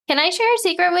Can I share a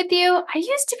secret with you? I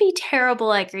used to be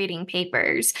terrible at grading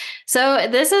papers. So,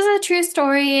 this is a true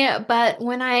story, but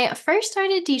when I first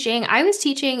started teaching, I was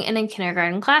teaching in a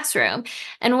kindergarten classroom.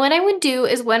 And what I would do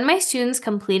is when my students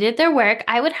completed their work,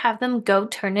 I would have them go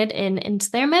turn it in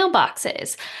into their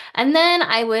mailboxes. And then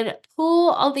I would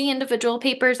pull all the individual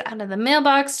papers out of the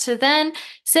mailbox to then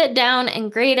sit down and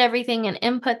grade everything and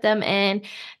input them in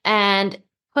and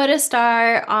put a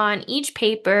star on each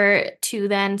paper to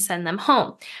then send them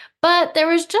home. But there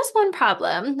was just one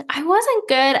problem. I wasn't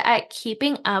good at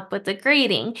keeping up with the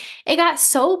grading. It got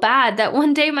so bad that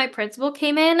one day my principal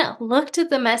came in, looked at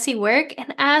the messy work,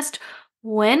 and asked,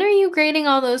 "When are you grading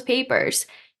all those papers?"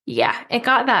 Yeah, it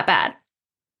got that bad.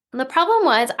 The problem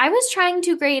was, I was trying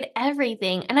to grade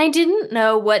everything and I didn't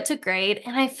know what to grade,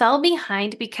 and I fell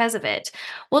behind because of it.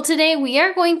 Well, today we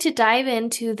are going to dive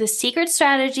into the secret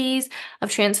strategies of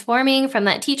transforming from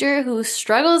that teacher who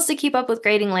struggles to keep up with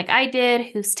grading like I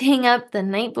did, who's staying up the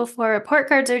night before report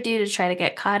cards are due to try to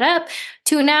get caught up,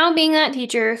 to now being that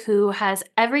teacher who has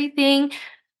everything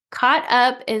caught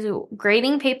up, is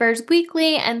grading papers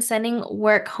weekly and sending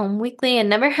work home weekly and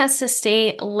never has to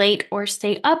stay late or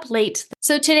stay up late.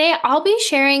 So today I'll be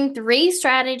sharing 3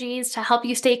 strategies to help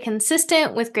you stay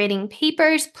consistent with grading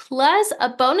papers, plus a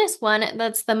bonus one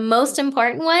that's the most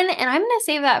important one. And I'm going to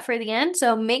save that for the end.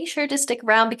 So make sure to stick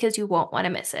around because you won't want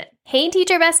to miss it. Hey,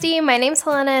 Teacher Bestie. My name's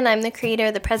Helena and I'm the creator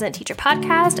of the Present Teacher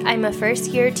Podcast. I'm a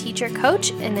first-year teacher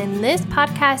coach. And in this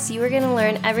podcast, you are going to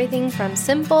learn everything from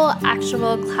simple,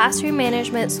 actionable classroom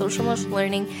management, social emotional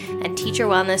learning, and teacher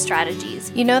wellness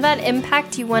strategies. You know that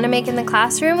impact you want to make in the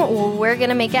classroom? Well, we're going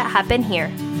to make it happen here.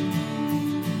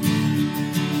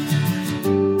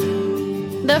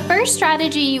 The first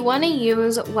strategy you want to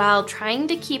use while trying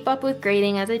to keep up with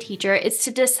grading as a teacher is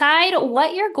to decide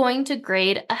what you're going to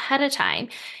grade ahead of time.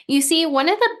 You see, one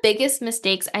of the biggest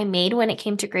mistakes I made when it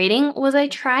came to grading was I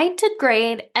tried to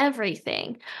grade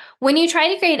everything. When you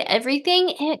try to grade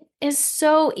everything, it is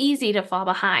so easy to fall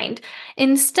behind.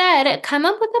 Instead, come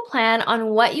up with a plan on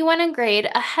what you want to grade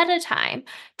ahead of time.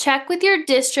 Check with your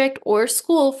district or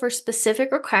school for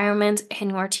specific requirements in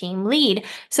your team lead.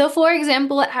 So, for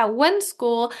example, at one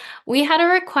school, we had a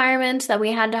requirement that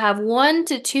we had to have 1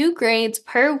 to 2 grades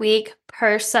per week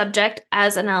per subject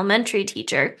as an elementary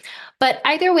teacher. But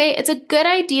either way, it's a good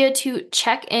idea to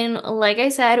check in, like I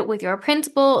said, with your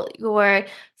principal, your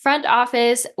front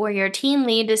office, or your team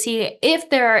lead to see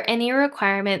if there are any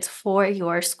requirements for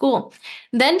your school.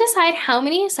 Then decide how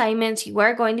many assignments you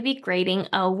are going to be grading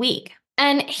a week.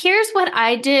 And here's what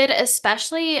I did,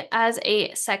 especially as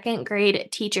a second grade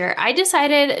teacher. I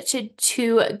decided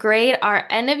to grade our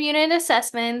end of unit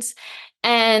assessments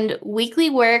and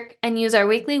weekly work and use our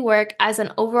weekly work as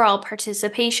an overall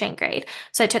participation grade.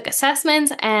 So I took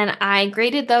assessments and I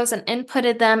graded those and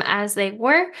inputted them as they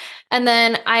were. And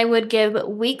then I would give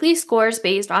weekly scores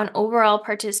based on overall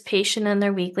participation in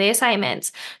their weekly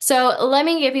assignments. So let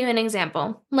me give you an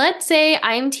example. Let's say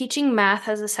I'm teaching math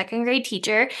as a second grade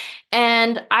teacher,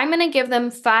 and I'm going to give them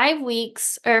 5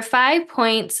 weeks or 5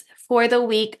 points for the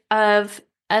week of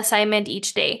assignment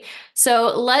each day.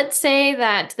 So let's say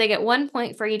that they get 1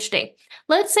 point for each day.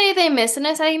 Let's say they miss an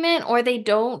assignment or they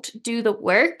don't do the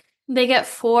work. They get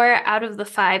 4 out of the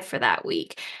 5 for that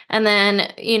week. And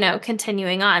then,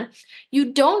 continuing on.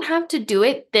 You don't have to do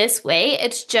it this way.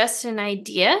 It's just an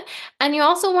idea. And you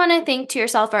also want to think to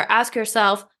yourself or ask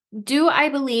yourself, do I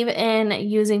believe in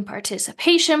using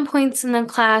participation points in the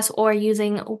class or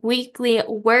using weekly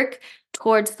work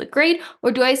towards the grade,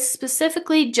 or do I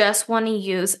specifically just want to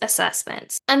use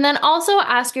assessments? And then also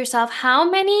ask yourself, how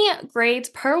many grades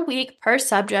per week per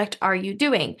subject are you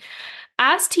doing?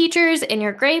 Ask teachers in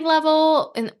your grade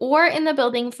level or in the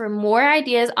building for more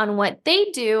ideas on what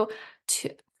they do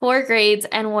for grades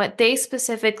and what they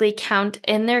specifically count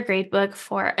in their gradebook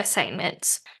for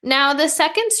assignments. Now, the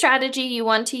second strategy you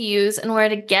want to use in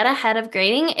order to get ahead of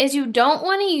grading is you don't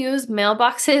want to use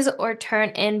mailboxes or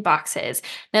turn-in boxes.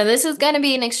 Now, this is going to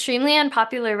be an extremely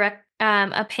unpopular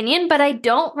opinion, but I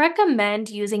don't recommend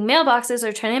using mailboxes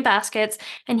or turn-in baskets,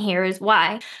 and here is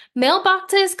why.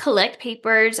 Mailboxes collect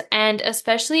papers, and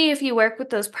especially if you work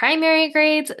with those primary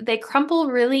grades, they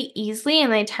crumple really easily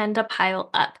and they tend to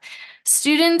pile up.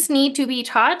 Students need to be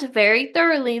taught very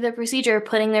thoroughly the procedure of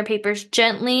putting their papers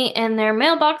gently in their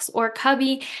mailbox or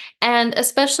cubby, and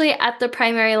especially at the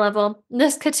primary level,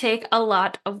 this could take a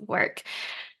lot of work.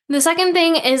 The second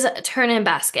thing is turn-in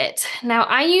basket. Now,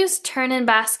 I used a turn-in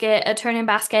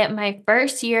basket my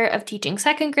first year of teaching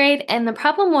second grade, and the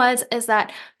problem is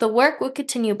that the work would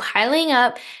continue piling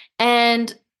up,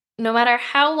 and no matter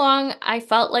how long I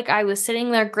felt like I was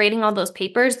sitting there grading all those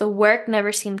papers, the work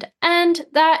never seemed to end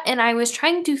that. And I was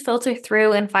trying to filter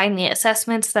through and find the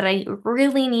assessments that I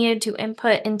really needed to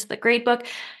input into the gradebook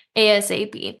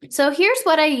ASAP. So here's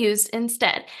what I used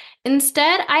instead.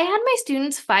 Instead, I had my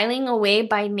students filing away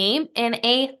by name in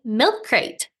a milk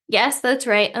crate. Yes, that's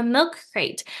right, a milk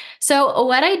crate. So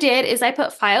what I did is I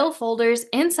put file folders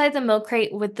inside the milk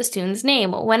crate with the student's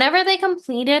name. Whenever they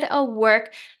completed a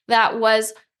work that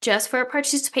was just for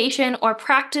participation or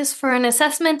practice for an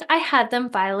assessment, I had them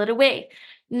file it away.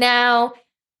 Now,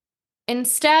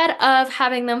 instead of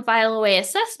having them file away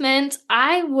assessments,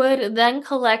 I would then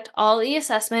collect all the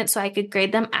assessments so I could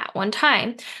grade them at one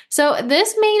time. So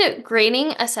this made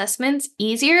grading assessments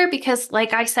easier because,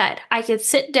 like I said, I could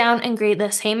sit down and grade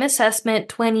the same assessment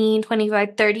 20,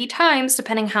 25, 30 times,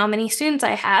 depending how many students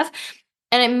I have.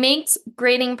 And it makes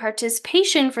grading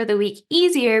participation for the week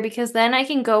easier because then I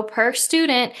can go per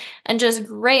student and just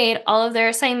grade all of their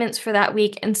assignments for that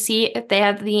week and see if they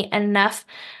have the enough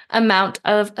amount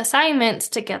of assignments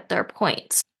to get their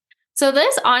points. So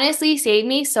this honestly saved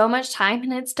me so much time,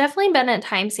 and it's definitely been a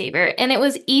time saver. And it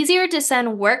was easier to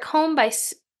send work home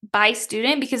by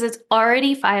student because it's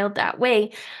already filed that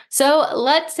way. So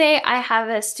let's say I have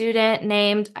a student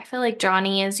named, I feel like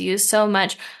Johnny is used so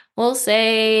much. We'll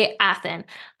say Athen.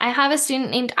 I have a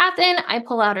student named Athen. I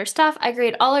pull out her stuff. I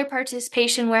grade all her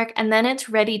participation work, and then it's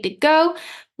ready to go.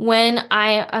 When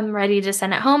I am ready to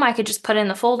send it home, I could just put it in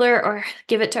the folder or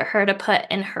give it to her to put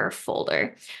in her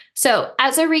folder. So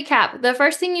as a recap, the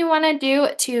first thing you want to do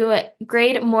to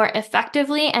grade more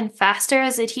effectively and faster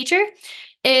as a teacher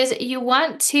is you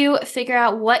want to figure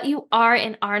out what you are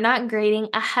and are not grading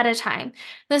ahead of time.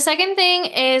 The second thing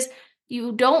is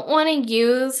you don't want to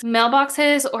use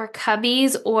mailboxes or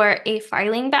cubbies or a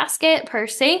filing basket per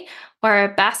se, or a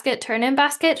basket turn-in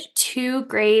basket to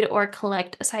grade or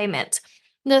collect assignments.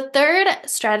 The third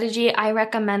strategy I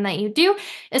recommend that you do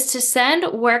is to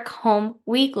send work home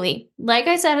weekly. Like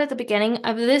I said at the beginning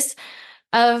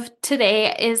of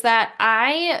today, is that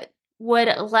I would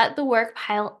let the work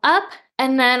pile up,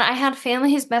 and then I had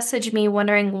families message me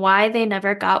wondering why they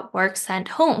never got work sent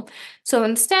home. So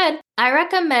instead, I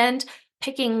recommend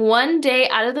picking one day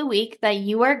out of the week that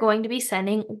you are going to be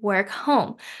sending work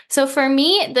home. So for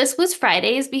me, this was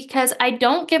Fridays because I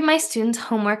don't give my students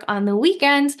homework on the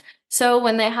weekends. So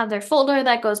when they have their folder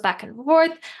that goes back and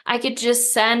forth, I could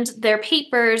just send their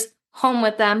papers home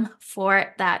with them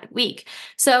for that week.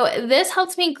 So this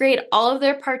helps me grade all of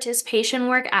their participation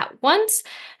work at once,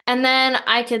 and then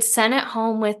I could send it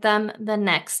home with them the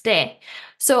next day.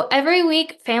 So every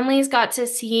week, families got to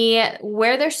see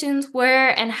where their students were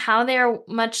and how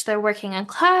much they're working in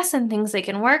class and things they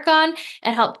can work on.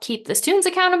 It helped keep the students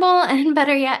accountable, and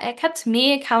better yet, it kept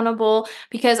me accountable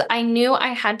because I knew I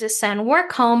had to send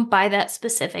work home by that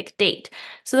specific date.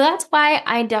 So that's why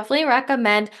I definitely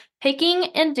recommend picking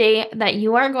a day that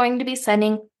you are going to be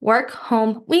sending work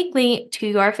home weekly to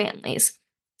your families.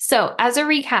 So, as a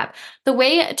recap, the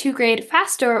way to grade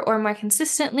faster or more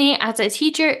consistently as a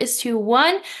teacher is to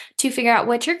 1, to figure out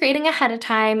what you're grading ahead of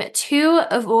time, 2,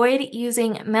 avoid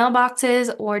using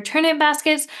mailboxes or turn-in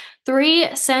baskets,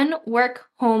 3, send work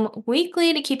home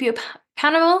weekly to keep you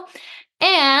accountable.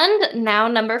 And now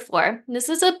number 4, this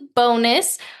is a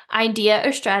bonus idea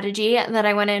or strategy that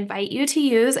I want to invite you to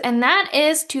use, and that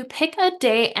is to pick a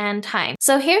day and time.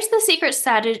 So here's the secret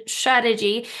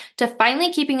strategy to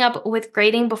finally keeping up with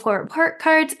grading before report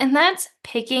cards, and that's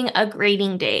picking a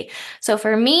grading day. So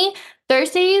for me,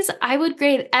 Thursdays, I would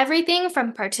grade everything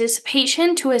from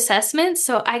participation to assessments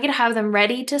so I could have them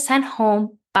ready to send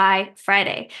home by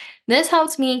Friday. This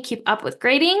helps me keep up with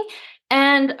grading.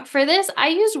 And for this, I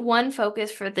used one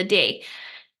focus for the day.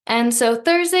 And so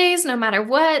Thursdays, no matter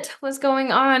what was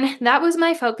going on, that was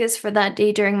my focus for that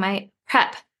day during my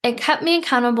prep. It kept me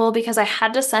accountable because I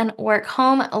had to send work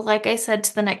home, like I said,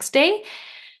 to the next day.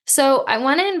 So I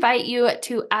want to invite you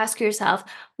to ask yourself,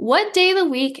 what day of the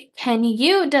week can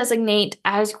you designate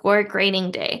as your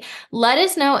grading day? Let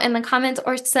us know in the comments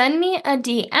or send me a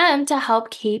DM to help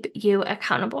keep you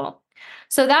accountable.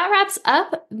 So that wraps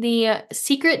up the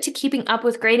secret to keeping up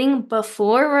with grading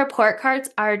before report cards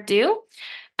are due.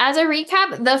 As a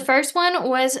recap, the first one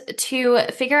was to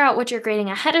figure out what you're grading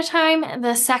ahead of time.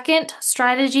 The second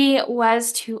strategy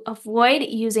was to avoid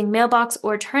using mailbox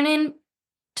or turn-in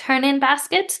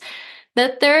baskets.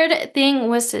 The third thing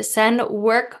was to send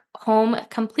work home,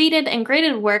 completed and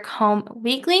graded work home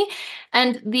weekly.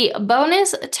 And the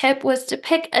bonus tip was to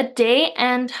pick a day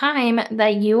and time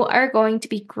that you are going to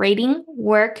be grading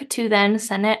work to then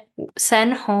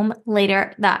send home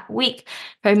later that week.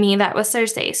 For me, that was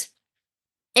Thursdays.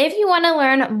 If you want to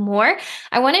learn more,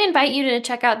 I want to invite you to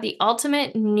check out the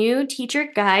Ultimate New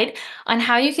Teacher Guide on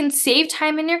how you can save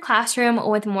time in your classroom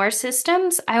with more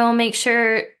systems. I will make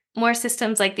sure more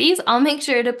systems like these. I'll make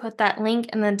sure to put that link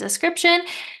in the description.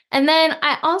 And then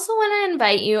I also want to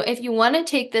invite you, if you want to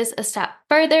take this a step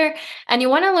further and you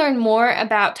want to learn more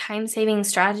about time-saving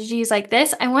strategies like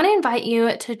this, I want to invite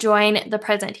you to join the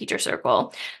Present Teacher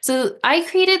Circle. So I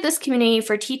created this community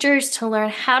for teachers to learn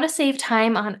how to save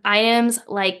time on items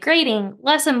like grading,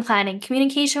 lesson planning,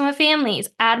 communication with families,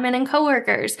 admin and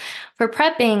coworkers, for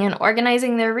prepping and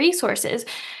organizing their resources.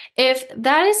 If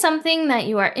that is something that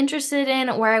you are interested in,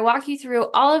 where I walk you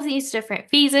through all of these different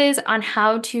phases on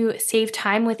how to save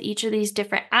time with each of these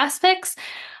different aspects,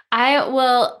 I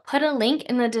will put a link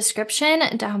in the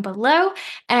description down below,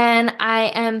 and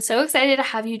I am so excited to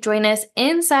have you join us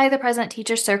inside the Present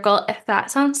Teacher Circle if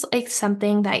that sounds like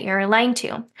something that you're aligned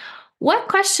to. What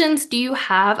questions do you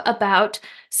have about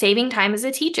saving time as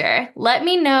a teacher? Let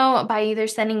me know by either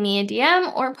sending me a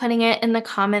DM or putting it in the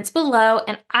comments below,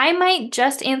 and I might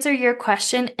just answer your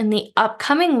question in the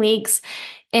upcoming weeks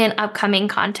in upcoming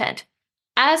content.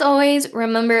 As always,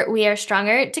 remember, we are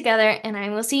stronger together, and I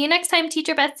will see you next time,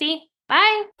 Teacher Bestie.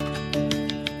 Bye!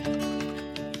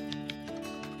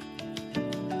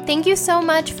 Thank you so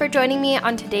much for joining me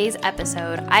on today's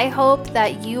episode. I hope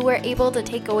that you were able to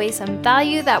take away some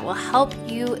value that will help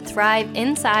you thrive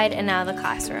inside and out of the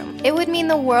classroom. It would mean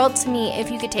the world to me if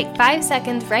you could take 5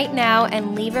 seconds right now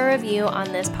and leave a review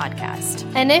on this podcast.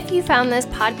 And if you found this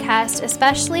podcast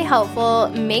especially helpful,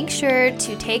 make sure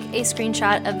to take a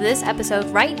screenshot of this episode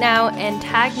right now and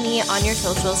tag me on your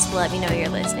socials to let me know you're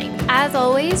listening. As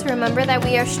always, remember that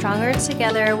we are stronger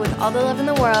together. With all the love in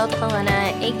the world,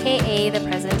 Helena, aka the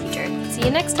Present Teacher. See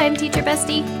you next time, Teacher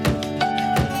Bestie.